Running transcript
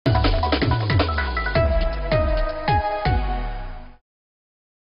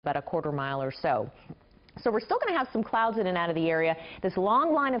about a quarter mile or so. So we're still going to have some clouds in and out of the area. This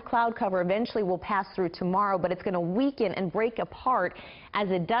long line of cloud cover eventually will pass through tomorrow, but it's going to weaken and break apart as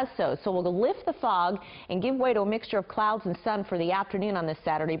it does so. So we'll lift the fog and give way to a mixture of clouds and sun for the afternoon on this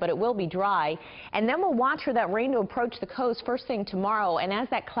Saturday, but it will be dry. And then we'll watch for that rain to approach the coast first thing tomorrow. And as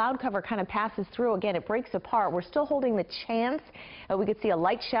that cloud cover kind of passes through, again, it breaks apart. We're still holding the chance that we could see a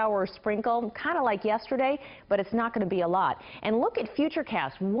light shower or sprinkle, kind of like yesterday, but it's not going to be a lot. And look at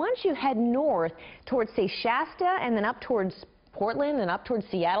Futurecast. Once you head north towards, say, Shasta and then up towards Portland and up towards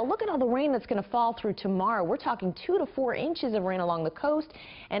Seattle, look at all the rain that's going to fall through tomorrow. We're talking 2 to 4 inches of rain along the coast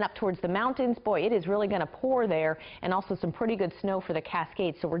and up towards the mountains. Boy, it is really going to pour there, and also some pretty good snow for the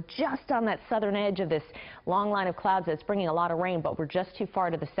Cascades. So we're just on that southern edge of this long line of clouds that's bringing a lot of rain, but we're just too far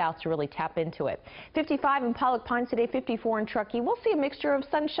to the south to really tap into it. 55 in Pollock Pines today, 54 in Truckee. We'll see a mixture of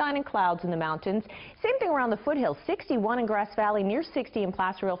sunshine and clouds in the mountains. Same thing around the foothills, 61 in Grass Valley, near 60 in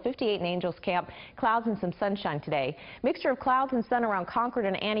Placerville, 58 in Angels Camp. Clouds and some sunshine today. Mixture of clouds and sun around Concord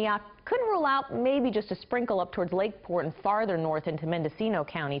and Antioch. Couldn't rule out maybe just a sprinkle up towards Lakeport and farther north into Mendocino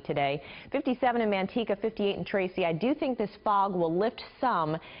County today. 57 in Manteca, 58 in Tracy. I do think this fog will lift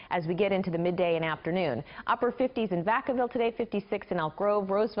some as we get into the midday and afternoon. Upper 50s in Vacaville today, 56 in Elk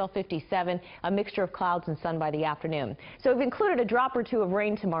Grove, Roseville 57, a mixture of clouds and sun by the afternoon. So we've included a drop or two of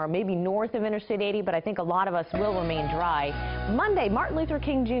rain tomorrow, maybe north of Interstate 80, but I think a lot of us will remain dry. Monday, Martin Luther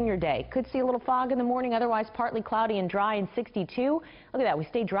King Jr. Day. Could see a little fog in the morning, otherwise partly cloudy and dry and 62. Look at that, we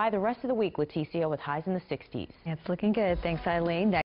stay dry the rest of the week with TCO with highs in the 60s. It's looking good. Thanks, Eileen.